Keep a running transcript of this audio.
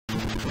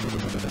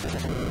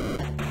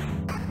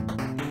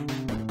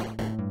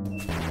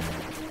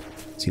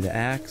See, the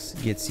axe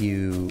gets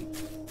you...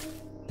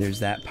 There's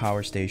that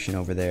power station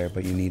over there,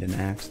 but you need an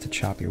axe to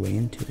chop your way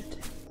into it.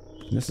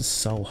 And this is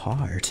so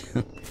hard.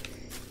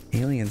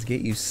 Aliens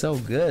get you so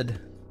good.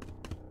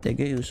 They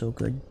get you so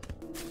good.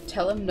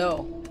 Tell him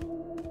no.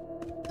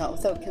 Not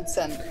without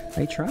consent.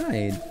 I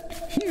tried.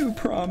 You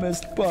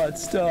promised, but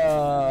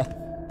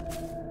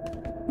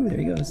Ooh, there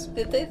he goes.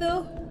 Did they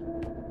though?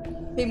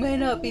 They might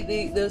not be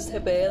those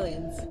type of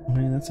aliens. I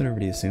mean, that's what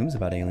everybody assumes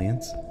about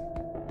aliens.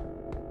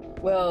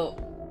 Well,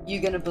 you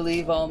gonna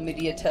believe all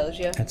media tells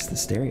you? That's the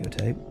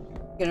stereotype.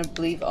 You gonna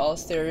believe all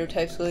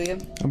stereotypes, William?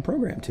 I'm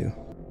programmed to.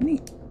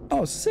 Neat.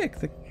 Oh, sick.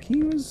 The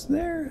key was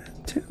there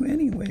too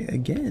anyway,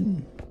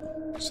 again.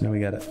 So now we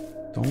gotta...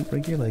 Don't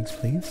break your legs,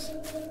 please.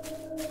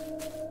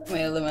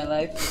 Way to live my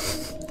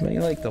life. I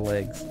like the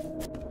legs.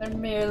 They're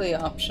merely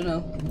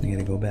optional. I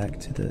gotta go back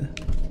to the...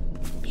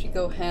 Should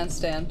go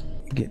handstand.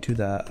 Get to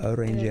the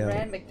orange In area.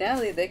 Rand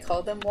McNally, they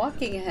call them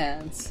walking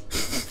hands.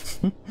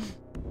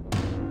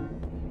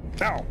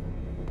 Ow!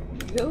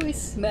 You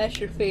always smash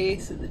your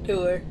face at the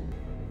door.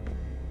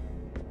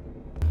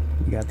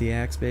 You got the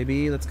axe,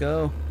 baby. Let's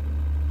go.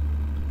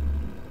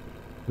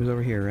 Who's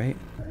over here, right?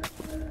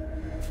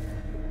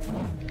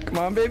 Come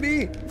on,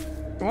 baby!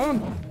 Come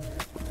on!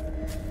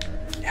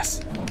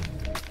 Yes!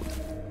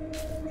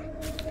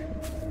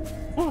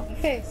 Oh, my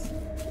face.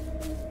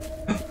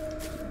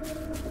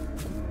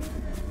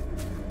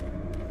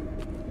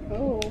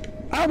 Oh.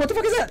 Ah, what the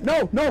fuck is that?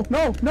 No, no,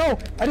 no, no!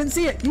 I didn't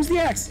see it! Use the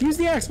axe! Use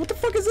the axe! What the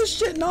fuck is this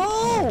shit?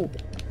 No!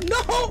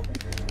 No!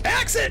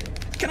 Axe it!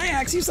 Can I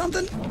axe you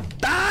something?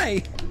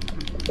 Die!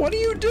 What do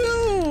you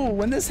do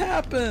when this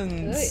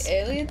happens? Are they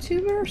alien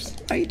tumors?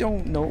 I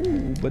don't know,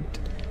 but...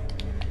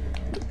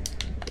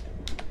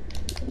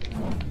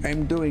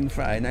 I'm doing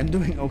fine. I'm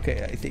doing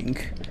okay, I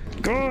think.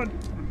 God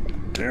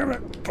damn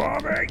it,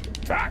 Bobby!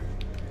 Fuck!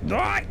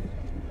 Die!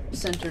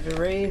 Center to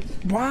rave.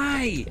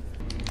 Why?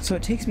 So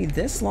it takes me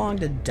this long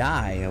to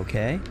die,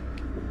 okay?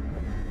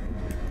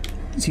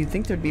 So you'd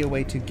think there'd be a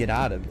way to get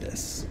out of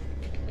this.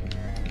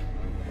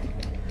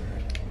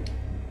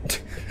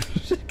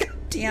 God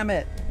damn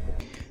it!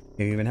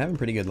 We've been having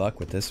pretty good luck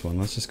with this one.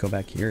 Let's just go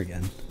back here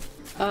again.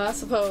 I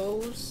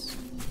suppose.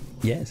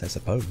 Yes, I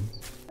suppose.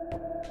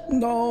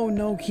 No,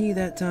 no key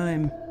that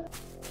time.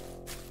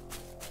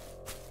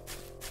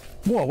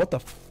 Whoa, what the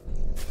f...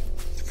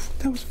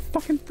 That was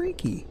fucking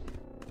freaky.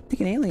 I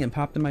think an alien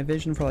popped in my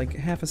vision for like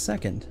half a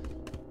second.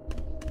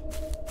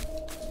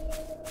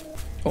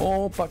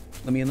 Oh, fuck.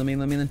 Let me in, let me in,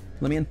 let me in,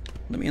 let me in,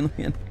 let me in, let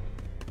me in.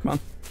 Come on.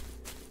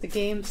 The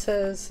game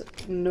says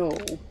no.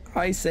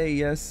 I say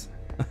yes.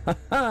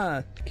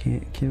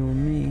 Can't kill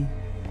me.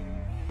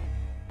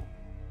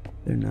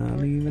 They're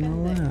not even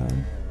allowed.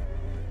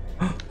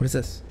 What is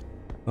this?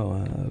 Oh,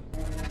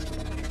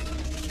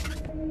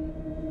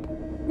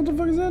 what the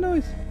fuck is that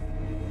noise?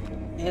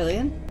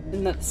 Alien?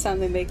 Isn't that the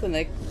sound they make when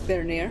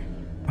they're near?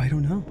 I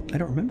don't know. I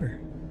don't remember.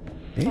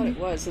 I thought it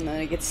was, and then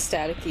it gets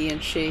staticky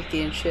and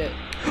shaky and shit.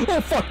 Oh,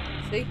 fuck!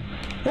 See?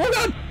 Oh,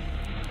 God!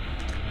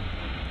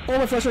 Oh,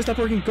 my flashlight stopped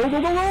working. Go,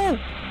 go, go, go!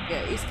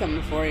 Yeah, he's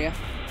coming for you.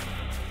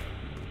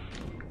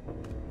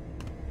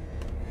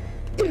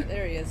 Yeah,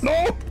 there he is.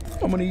 No!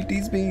 I'm gonna eat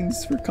these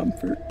beans for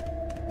comfort.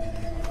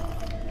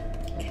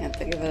 Can't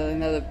think of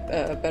another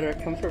better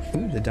comfort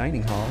food. Ooh, the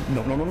dining hall.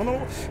 No, no, no, no,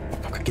 no!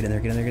 Oh, get in there,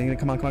 get in there, get in there.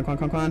 Come on, come on, come on,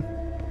 come on, come on.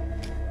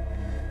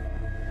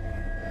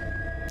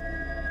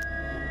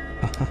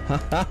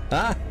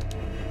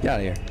 Get out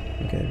of here.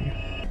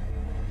 Okay.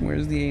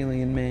 Where's the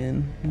alien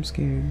man? I'm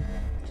scared.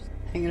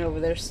 Hanging over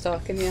there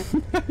stalking you.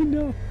 I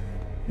know.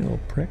 You little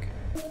prick.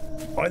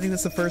 Oh, I think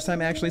that's the first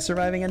time actually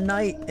surviving a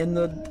night in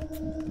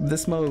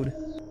this mode.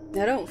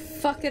 Now don't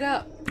fuck it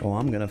up. Oh,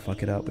 I'm gonna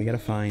fuck it up. We gotta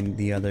find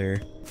the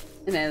other...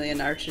 An alien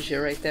arches you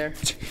right there.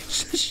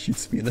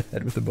 Shoots me in the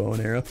head with a bow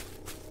and arrow.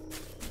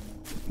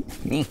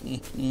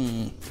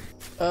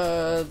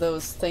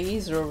 Those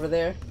thingies are over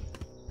there.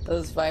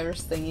 Those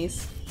virus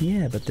thingies.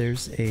 Yeah, but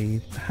there's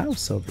a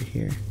house over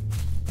here.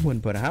 I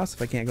wouldn't put a house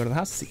if I can't go to the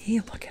house. See,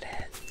 look at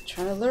it.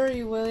 Trying to lure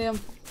you, William.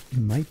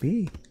 Might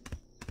be.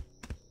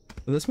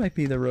 Well, this might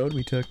be the road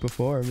we took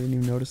before. We didn't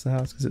even notice the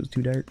house because it was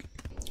too dark.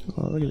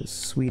 Oh, look at this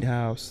sweet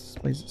house. This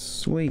place is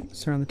sweet.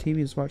 Let's turn on the TV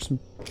and just watch some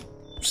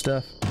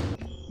stuff.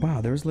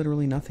 Wow, there was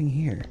literally nothing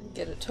here.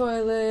 Get a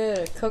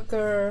toilet, a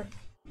cooker,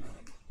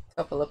 a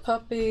couple of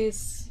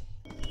puppies.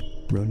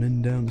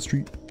 Running down the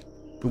street.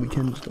 But we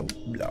can just go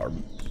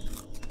larm.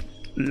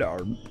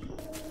 Larm.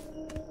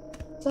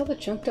 It's all the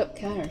junked up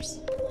cars.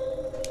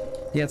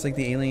 Yeah, it's like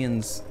the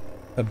aliens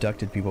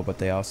abducted people, but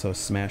they also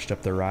smashed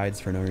up the rides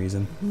for no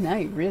reason. Now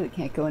you really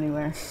can't go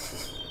anywhere.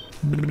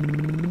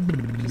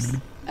 Just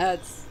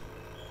adds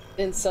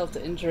insult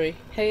to injury.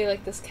 Hey, you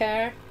like this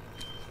car?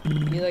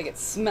 You like it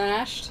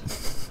smashed?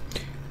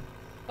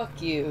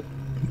 Fuck you.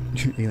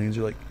 Aliens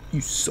are like,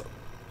 you suck.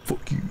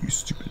 Fuck you, you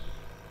stupid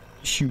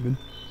human.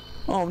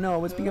 Oh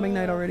no, it's becoming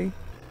night already.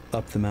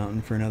 Up the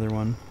mountain for another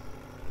one.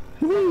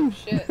 Woo!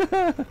 Shit.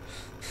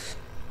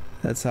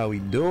 That's how we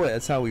do it.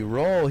 That's how we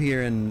roll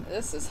here in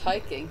This is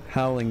hiking.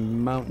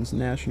 Howling Mountains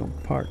National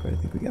Park. I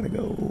think we gotta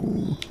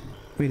go.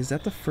 Wait, is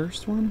that the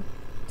first one?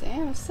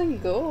 Damn, this thing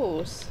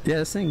goes. Yeah,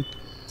 this thing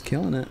is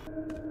killing it.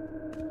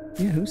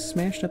 Yeah, who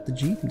smashed up the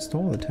Jeep and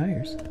stole the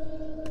tires?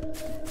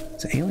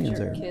 So aliens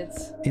Sure, are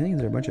kids.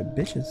 aliens are a bunch of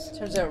bitches.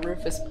 Turns out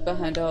Rufus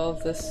behind all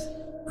of this.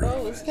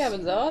 Oh, this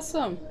cabin's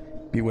awesome.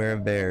 Beware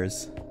of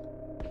bears.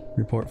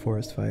 Report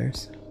forest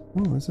fires.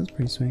 Oh, this is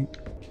pretty sweet.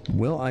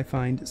 Will I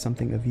find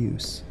something of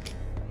use?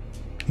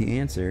 The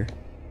answer.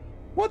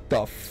 What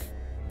the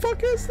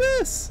fuck is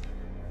this?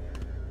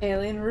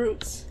 Alien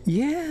roots.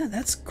 Yeah,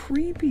 that's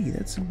creepy.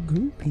 That's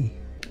goopy.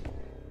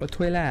 A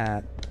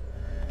toilet.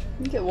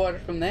 You can get water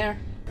from there.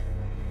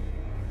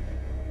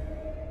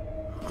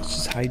 Let's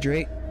just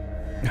hydrate.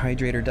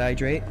 Hydrate or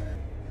dihydrate.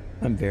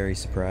 I'm very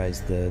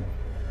surprised the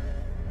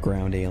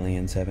ground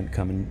aliens haven't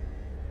come and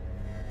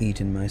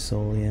eaten my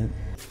soul yet.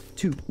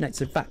 2 nights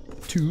survived.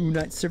 2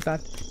 nights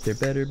survived. There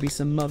better be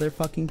some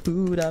motherfucking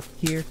food up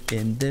here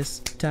in this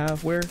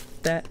tower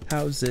that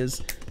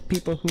houses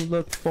people who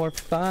look for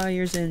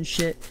fires and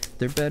shit.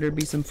 There better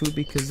be some food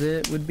because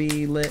it would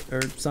be lit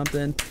or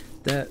something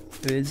that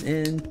is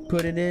in.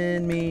 Put it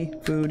in me.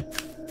 Food.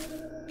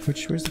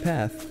 Where's the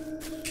path?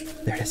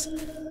 There it is.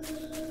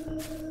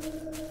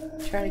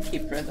 Try to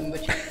keep rhythm,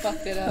 but you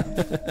fucked it up.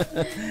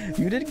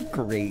 You did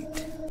great.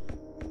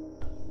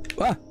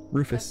 Ah, I was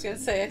Rufus. gonna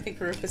say, I think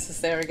Rufus is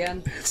there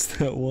again. It's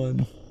that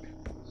one.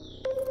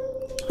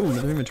 Ooh,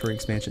 another inventory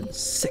expansion.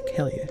 Sick,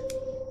 hell yeah.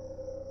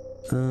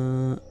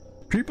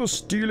 People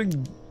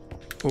stealing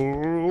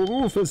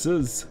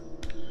Rufuses.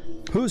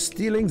 Who's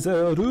stealing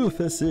the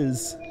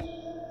Rufuses?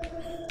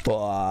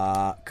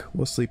 Fuck.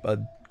 We'll sleep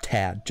a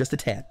tad. Just a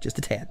tad. Just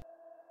a tad.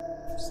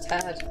 Just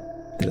Tad.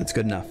 That's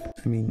good enough.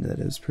 I mean, that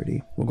is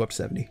pretty. We'll go up to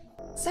 70.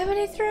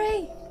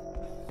 73!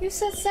 You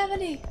said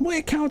 70! Well,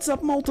 it counts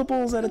up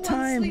multiples at a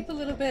time. Sleep a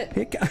little bit.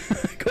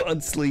 Go on,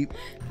 sleep.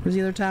 Where's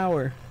the other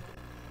tower?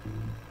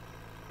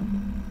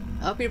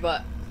 Up your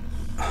butt.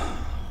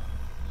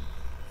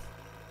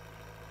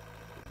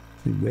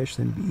 We wish,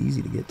 then it'd be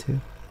easy to get to.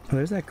 Oh,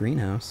 there's that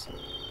greenhouse.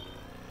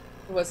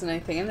 There wasn't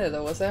anything in there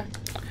though, was there?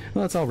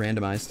 Well, it's all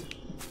randomized.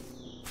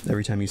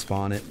 Every time you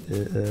spawn it,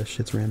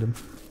 shit's random.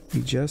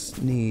 We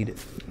just need...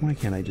 Why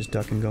can't I just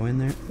duck and go in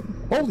there?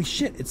 Holy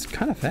shit, it's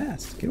kind of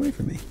fast. Get away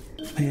from me.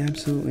 I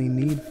absolutely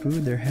need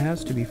food. There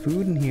has to be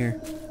food in here.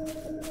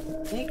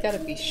 Ain't gotta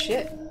be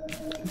shit.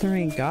 There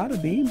ain't gotta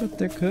be, but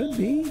there could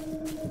be.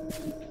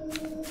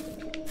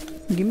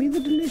 Give me the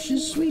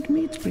delicious sweet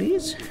meats,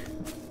 please.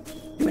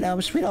 Give me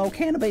that sweet old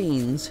can of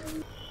beans.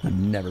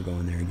 I'm never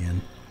going there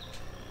again.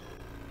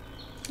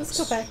 Let's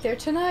go back there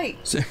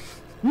tonight.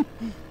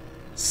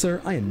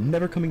 Sir, I am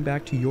never coming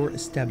back to your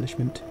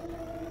establishment.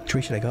 Which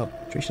way should I go?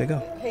 Which way should I go?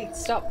 Hey,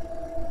 stop.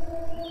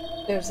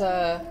 There's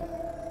a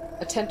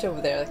tent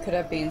over there that could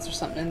have beans or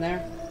something in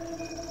there.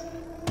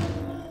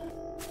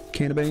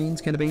 Can of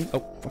beans, can of beans.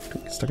 Oh,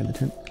 fuck, get stuck in the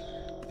tent.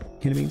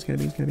 Can of beans, can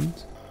of beans, can of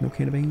beans. No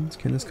can of beans.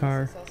 Can this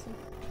car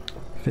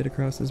fit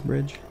across this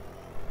bridge?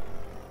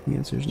 The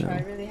answer is no.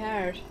 Try really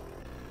hard.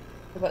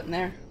 The button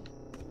there.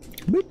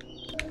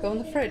 Boop. Go in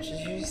the fridge.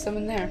 There's usually some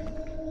in there.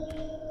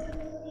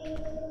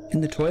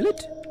 In the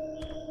toilet?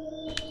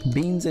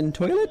 Beans in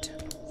toilet?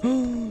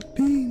 Oh,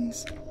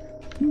 beans.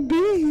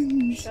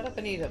 Beans. Shut up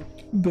and eat them.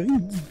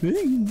 Beans,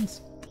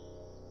 beans.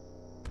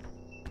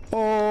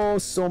 Oh,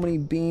 so many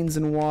beans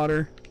and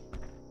water.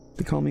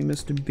 They call me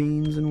Mr.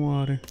 Beans and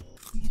Water.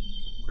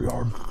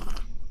 Yard.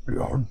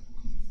 Yard.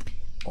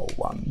 Oh,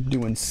 I'm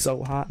doing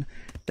so hot.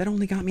 That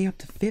only got me up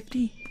to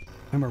 50?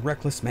 I'm a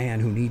reckless man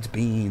who needs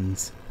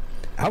beans.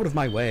 Out of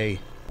my way.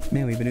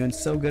 Man, we've been doing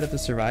so good at the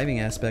surviving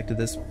aspect of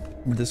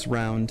this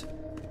round.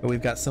 But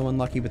we've got so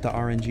unlucky with the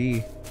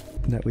RNG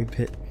that we've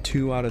hit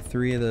 2 out of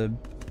 3 of the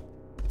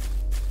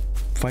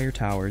fire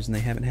towers and they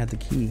haven't had the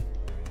key.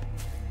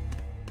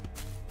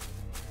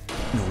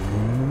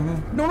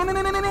 No, no, no,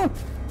 no, no, no, no, no!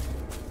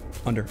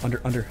 Under,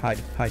 hide,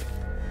 hide.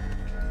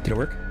 Did it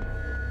work?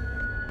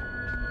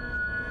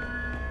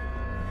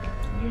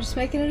 You're just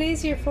making it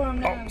easier for him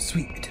now. Oh,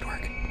 sweet, it did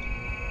work.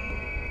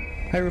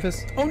 Hi,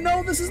 Rufus. Oh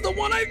no, this is the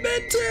one I've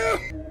been to!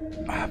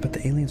 Ah, but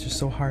the aliens are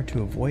so hard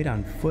to avoid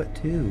on foot,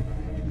 too.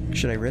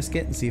 Should I risk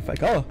it and see if I...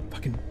 Oh,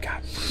 fucking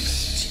God.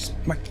 Jeez,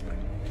 my...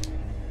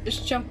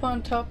 Just jump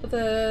on top of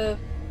the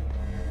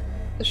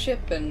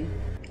ship and...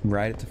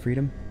 Ride it to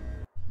freedom?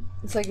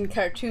 It's like in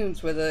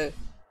cartoons where the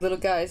little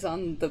guy's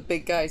on the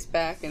big guy's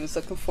back and is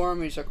looking for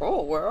him. He's like,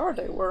 oh, where are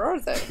they? Where are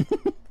they?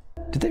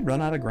 Did they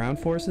run out of ground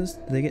forces?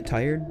 Did they get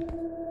tired?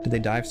 Did they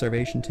die of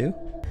starvation too?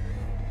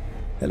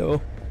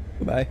 Hello.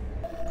 Goodbye.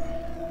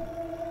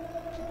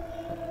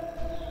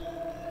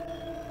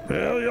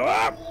 Hell you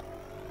up!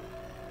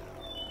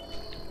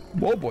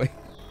 Whoa, boy.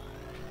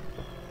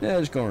 Yeah,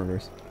 just go in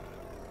reverse.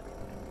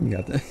 You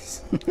got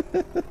this.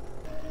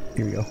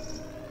 Here we go.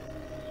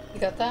 You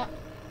got that?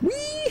 Whee!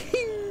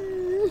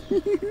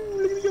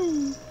 Look at me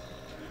go!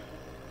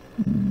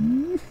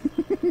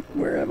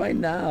 Where am I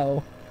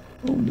now?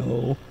 Oh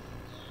no.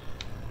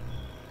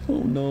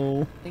 Oh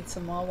no. Need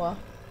some Wawa.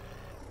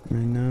 I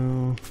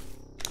know.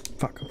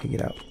 Fuck, okay,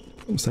 get out.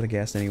 Almost out of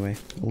gas anyway.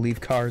 I'll leave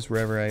cars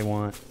wherever I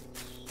want.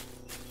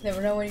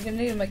 Never know when you're gonna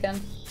need them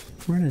again.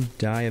 We're gonna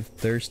die of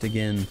thirst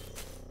again.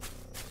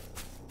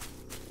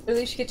 At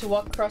least you get to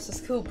walk across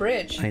this cool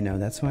bridge. I know,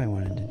 that's why I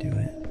wanted to do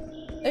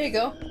it. There you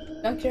go.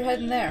 Dunk your head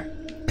in there.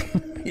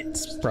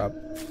 It's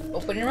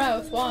Open your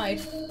mouth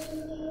wide.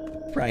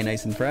 probably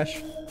nice and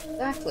fresh.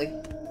 Exactly.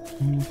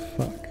 Oh,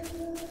 fuck.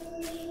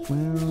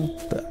 Well,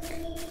 fuck.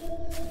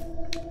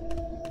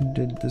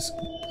 Did this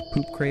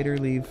poop crater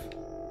leave?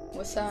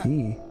 What's that?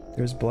 Eee,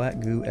 there's black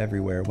goo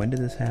everywhere. When did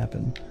this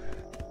happen?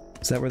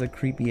 Is that where the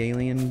creepy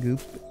alien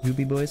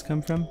goopy boys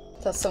come from?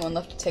 Thought someone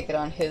left to take it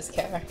on his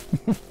car.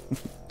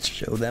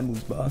 Show them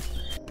who's boss.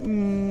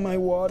 My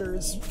water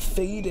is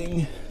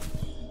fading.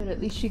 But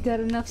at least you got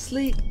enough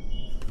sleep.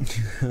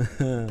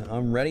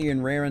 I'm ready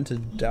and raring to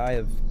die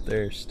of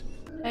thirst.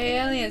 Hey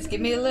aliens,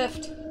 give me a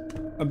lift.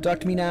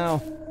 Abduct me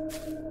now.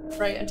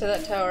 Right into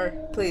that tower,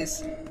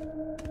 please.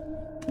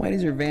 Why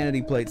does your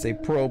vanity plate say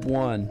probe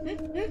 1?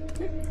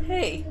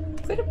 Hey,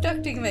 quit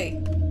abducting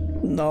me.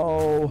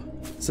 No.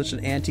 Such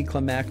an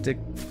anticlimactic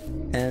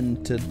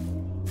end to...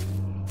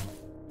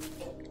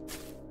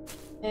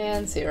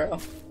 And 0.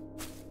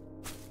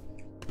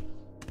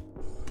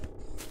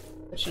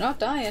 But you're not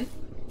dying.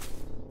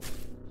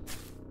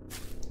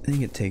 I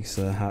think it takes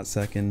a hot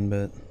second,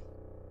 but...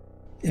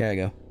 There I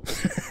go.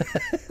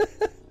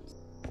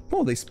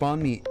 Oh, they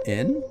spawned me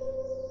in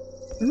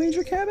the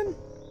ranger cabin?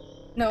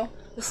 No,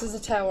 this is a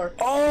tower.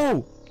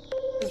 Oh!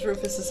 Because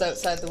Rufus is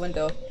outside the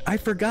window. I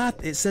forgot.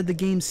 It said the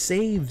game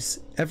saves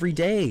every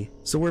day.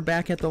 So we're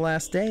back at the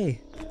last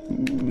day.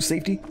 Ooh,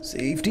 safety,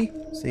 safety,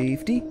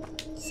 safety.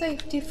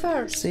 Safety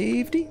first.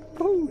 Safety.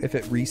 Oh, if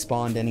it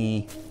respawned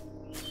any...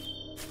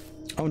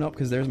 Oh, no,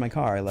 because there's my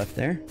car I left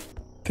there.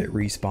 If it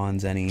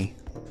respawns any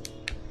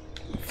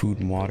food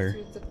and water.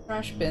 Through the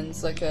trash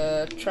bins, like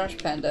a trash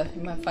panda.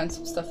 You might find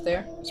some stuff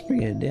there. It's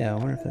pretty good, yeah. I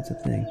wonder if that's a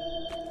thing.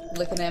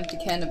 Like an empty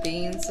can of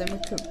beans,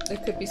 and there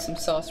could be some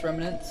sauce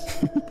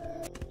remnants.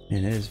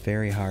 And it is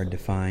very hard to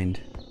find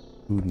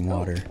food and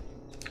water.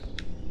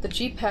 The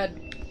Jeep had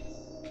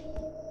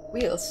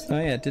wheels. Oh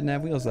yeah, it didn't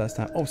have wheels last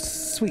time. Oh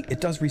sweet,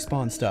 it does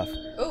respawn stuff.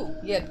 Oh,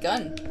 you had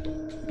gun.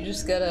 You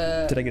just got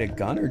a... Did I get a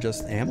gun or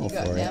just ammo for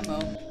it? You got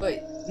ammo.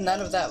 But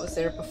none of that was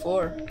there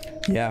before.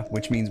 Yeah,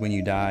 which means when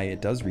you die, it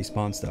does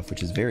respawn stuff,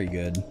 which is very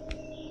good.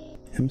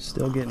 I'm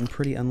still getting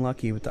pretty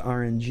unlucky with the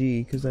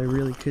RNG, because I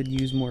really could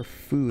use more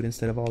food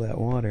instead of all that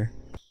water.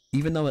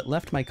 Even though it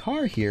left my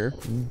car here,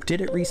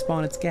 did it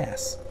respawn its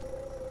gas?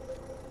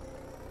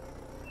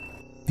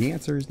 The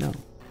answer is no.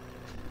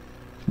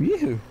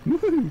 Yoo-hoo!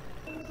 Woohoo!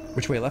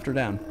 Which way, left or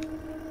down?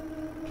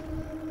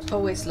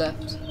 Always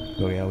left.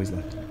 Oh yeah, always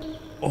left.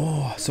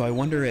 Oh, so I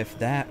wonder if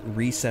that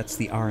resets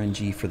the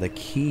RNG for the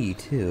key,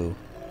 too.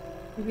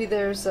 Maybe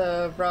there's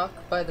a rock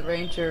by the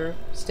ranger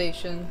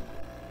station.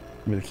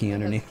 With the key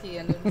underneath? The key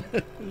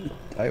underneath.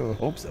 I would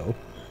hope so.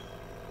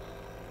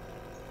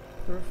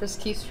 Rufus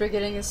keeps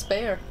forgetting his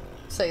spare.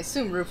 So I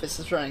assume Rufus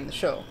is running the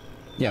show.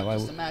 Yeah, why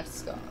Just a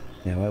mascot.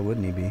 Yeah, why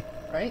wouldn't he be?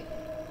 Right?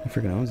 He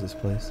freaking owns this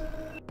place.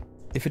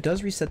 If it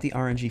does reset the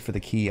RNG for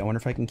the key, I wonder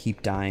if I can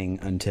keep dying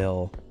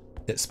until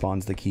it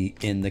spawns the key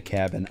in the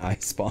cabin I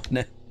spawn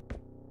it.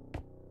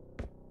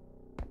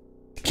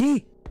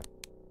 Key!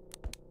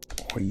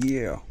 Oh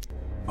yeah.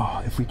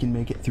 Oh, if we can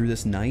make it through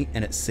this night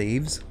and it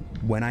saves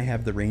when I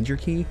have the ranger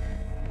key,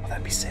 oh,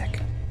 that'd be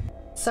sick.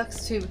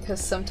 Sucks too because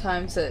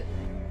sometimes it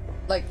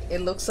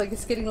looks like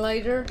it's getting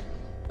lighter,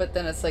 but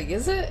then it's like,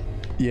 is it?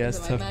 Yeah, is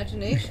it's it my tough.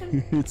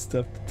 imagination? It's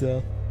tough to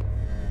tell.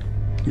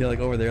 Yeah, like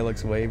over there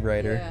looks way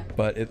brighter, Yeah.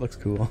 but it looks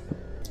cool.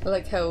 I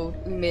like how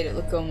we made it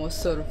look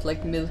almost sort of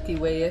like Milky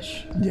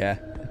Way-ish. Yeah,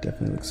 it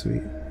definitely looks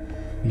sweet.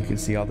 You can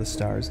see all the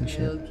stars and shit.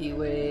 Milky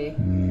Way.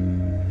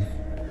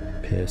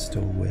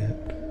 Pistol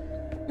whip.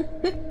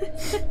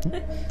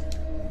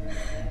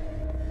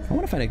 I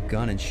want to find a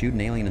gun and shoot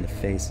an alien in the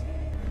face.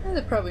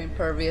 They're probably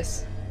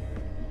impervious.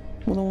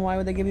 Well, then why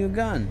would they give you a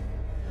gun?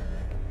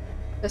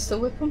 Pistol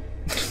whip them?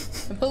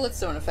 The bullets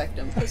don't affect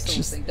them. Pistol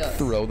Just thing does.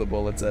 throw the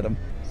bullets at them.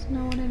 There's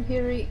no one in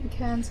here eating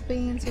cans of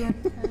beans or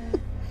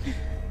anything.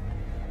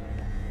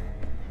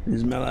 This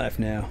is my life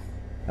now.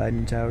 Hiding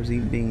in towers,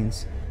 eating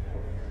beans.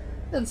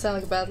 Doesn't sound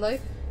like a bad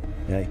life.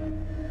 Hey,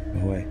 go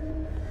away.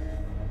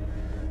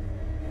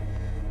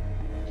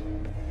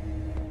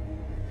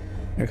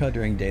 I call it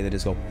during day, they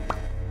just go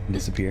and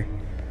disappear.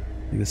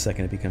 Like the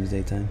second it becomes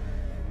daytime.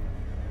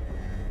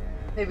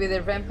 Maybe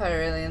they're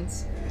vampire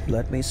aliens.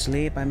 Let me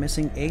sleep, I'm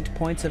missing 8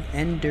 points of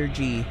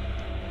energy.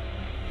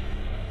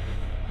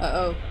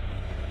 Uh-oh.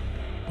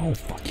 Oh,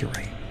 fuck, you're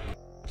right.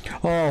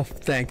 Oh,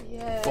 thank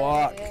Yay.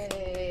 fuck.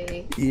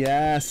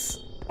 Yes.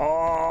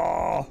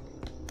 Oh.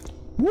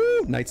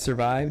 Woo! Knight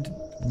survived.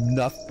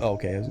 Nothing. Oh,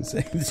 okay, I was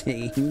gonna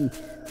say.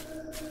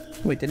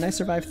 Wait, didn't I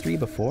survive 3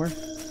 before?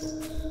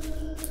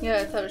 Yeah,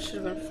 I thought it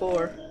should have been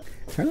 4.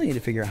 I really need to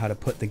figure out how to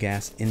put the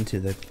gas into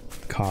the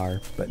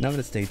car, but now that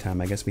it's daytime,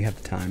 I guess we have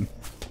the time.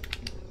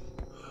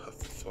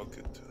 Fuck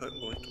it, I'm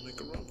going to make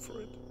a run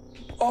for it.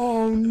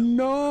 Oh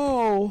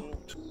no!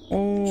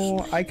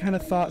 Oh, I kind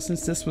of thought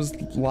since this was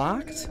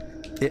locked,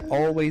 it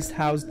always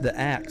housed the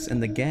axe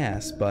and the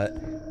gas, but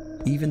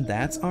even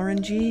that's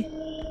RNG?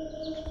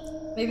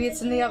 Maybe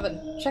it's in the oven.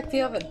 Check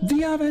the oven.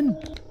 The oven!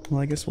 Well,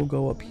 I guess we'll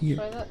go up here.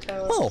 Try that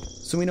tower. Oh,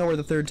 so we know where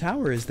the third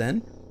tower is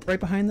then. Right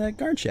behind that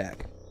guard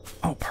shack.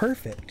 Oh,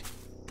 perfect.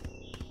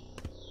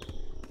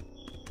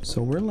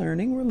 So we're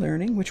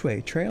learning. Which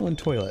way? Trail and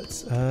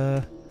toilets.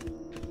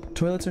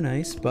 Toilets are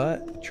nice,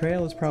 but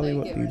trail is probably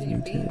what leads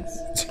me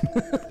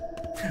to.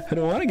 I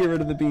don't want to get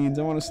rid of the beans.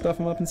 I want to stuff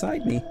them up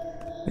inside me.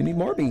 I need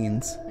more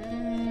beans.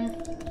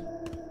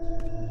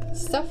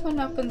 Stuff one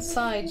up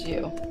inside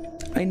you.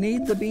 I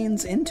need the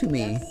beans into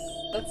me.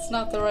 That's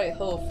not the right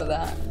hole for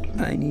that.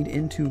 I need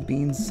into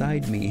beans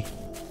inside me.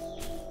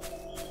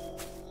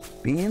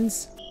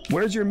 Beans?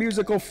 Where's your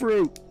musical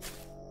fruit?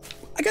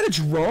 I got a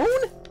drone?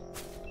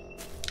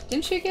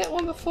 Didn't you get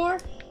one before?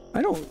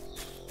 I don't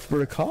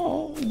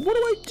recall. What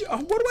do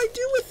I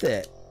do with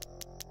it?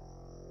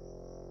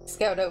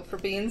 Scout out for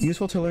beans.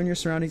 Useful to learn your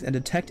surroundings and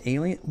detect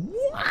alien.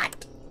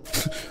 What?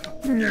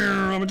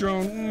 I'm a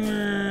drone.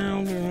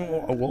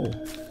 Oh, whoa.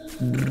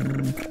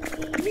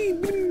 We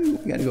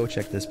gotta go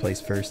check this place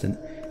first and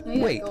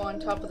wait. Go on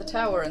top of the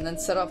tower and then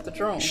set off the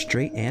drone.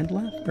 Straight and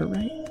left or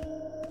right?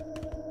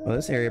 Well,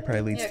 this area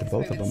probably leads to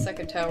both of them. The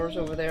second tower's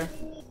over there.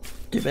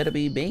 There better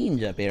be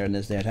beans up here in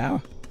this there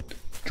tower.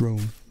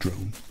 Drone.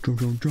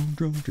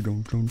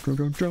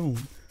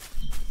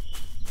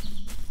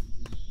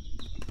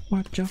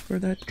 Watch out for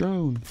that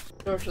drone.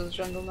 George of the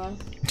jungle now.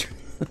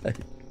 I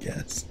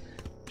guess.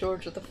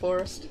 George of the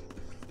forest.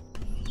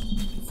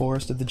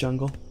 Forest of the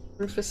jungle.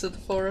 Rufus of the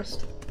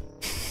forest.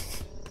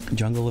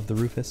 Jungle of the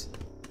Rufus.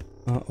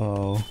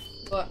 Uh-oh.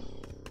 What?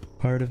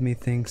 Part of me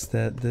thinks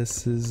that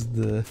this is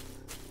the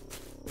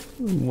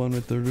one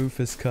with the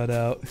Rufus cut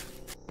out.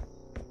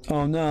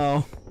 Oh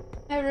no.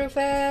 Hi,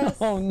 Rufus.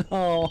 Oh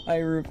no. Hi,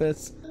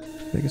 Rufus.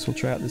 I guess we'll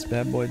try out this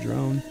bad boy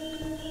drone.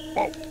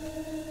 Oh.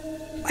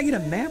 I get a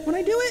map when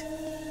I do it?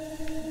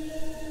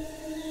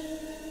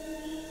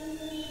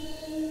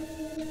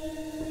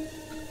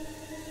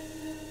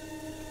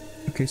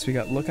 Okay, so we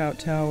got lookout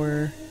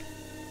tower,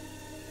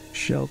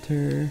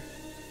 shelter.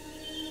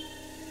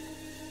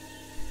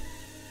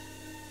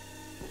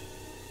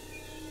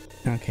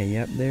 Okay,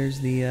 yep,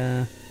 there's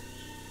the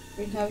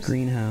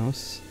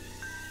greenhouse.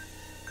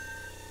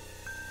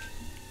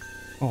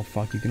 Oh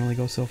fuck, you can only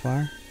go so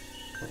far?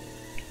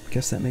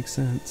 Guess that makes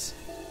sense.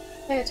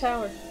 Hey, a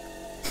tower.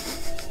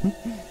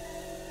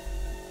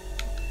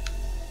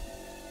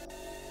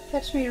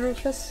 Catch me,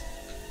 Rufus.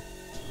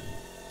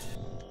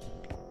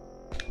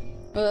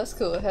 Oh, that's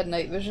cool. It had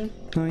night vision.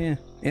 Oh yeah,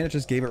 and it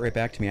just gave it right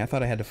back to me. I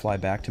thought I had to fly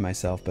back to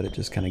myself, but it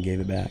just kind of gave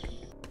it back.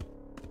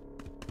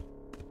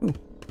 Ooh,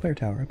 flare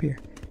tower up here.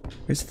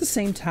 Is it the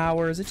same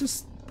tower? Is it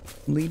just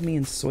lead me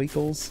in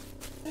circles?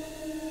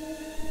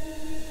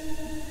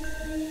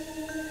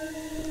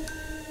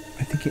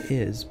 I think it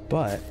is,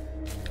 but...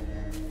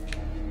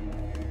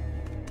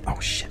 Oh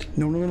shit.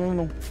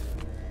 No.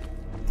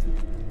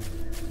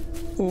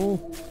 Oh.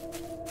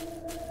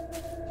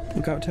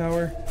 Lookout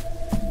tower.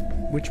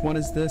 Which one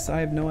is this? I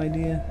have no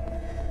idea.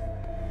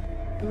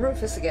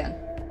 Rufus again.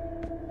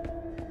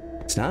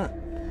 It's not.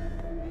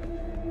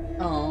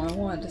 Oh, I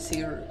wanted to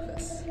see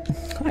Rufus.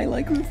 I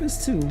like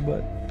Rufus too,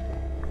 but...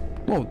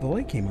 Whoa, the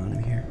light came on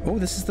in here. Oh,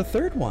 this is the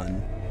third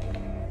one.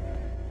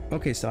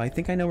 Okay, so I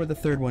think I know where the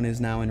third one is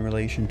now in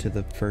relation to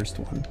the first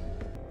one.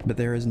 But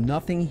there is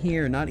nothing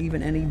here, not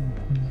even any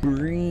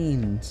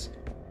beans.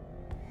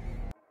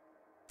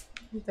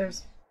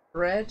 There's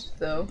bread,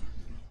 though.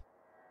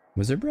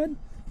 Was there bread?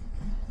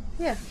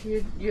 Yeah,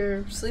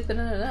 you're sleeping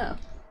in it now.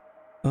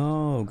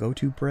 Oh, go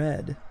to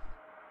bread.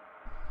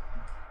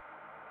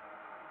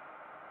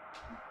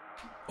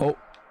 Oh.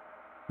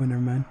 Oh,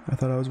 never mind. I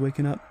thought I was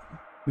waking up.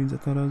 Means I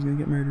thought I was gonna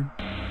get murdered.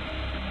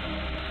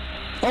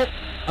 Oh!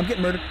 I'm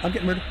getting murdered. I'm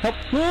getting murdered. Help!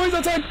 No, he's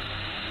outside!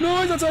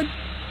 No, he's outside!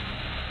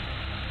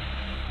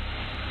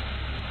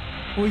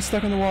 Oh, he's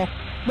stuck on the wall.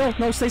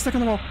 No, stay stuck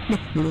on the wall.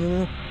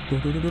 No.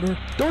 Don't do the door.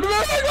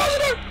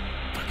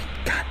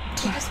 God.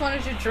 He just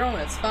wanted your drone,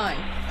 it's fine.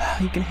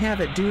 You can have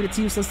it, dude. It's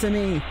useless to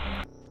me.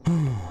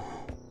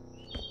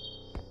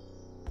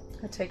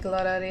 I take a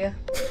lot out of you.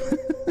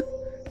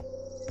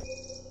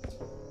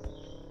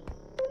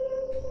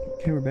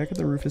 Okay, we're back at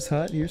the Rufus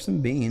hut. Here's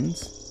some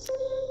beans.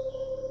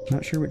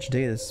 Not sure which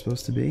day this is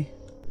supposed to be.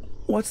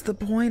 What's the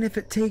point if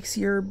it takes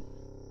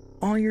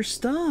all your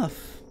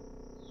stuff?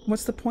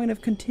 What's the point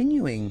of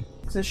continuing?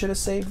 Because I should have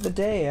saved the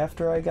day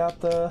after I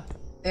got the...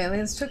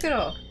 Aliens took it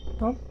all.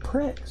 Oh,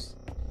 pricks.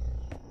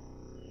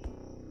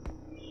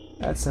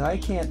 That's it. I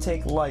can't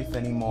take life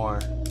anymore.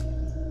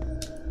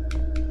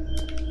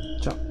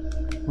 Jump.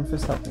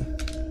 Rufus, help me.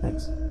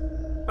 Thanks.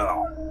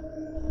 Oh.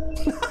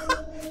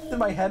 Did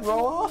my head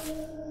roll off?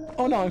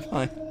 Oh no, I'm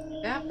fine.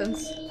 It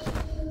happens.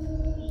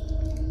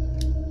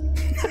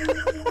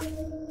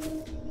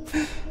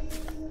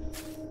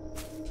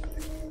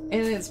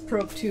 Aliens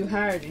probe too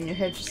hard and your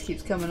head just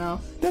keeps coming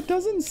off. That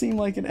doesn't seem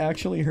like it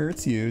actually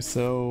hurts you,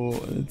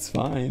 so it's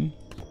fine.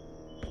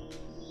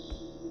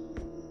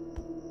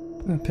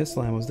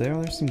 Pistol ammo's there.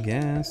 Oh, there's some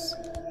gas.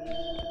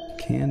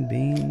 Canned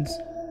beans.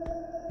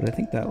 But I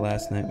think that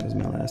last night was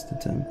my last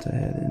attempt I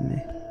had in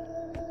me.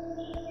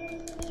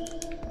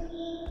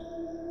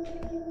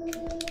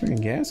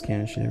 Freaking gas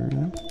can and shit right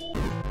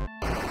now.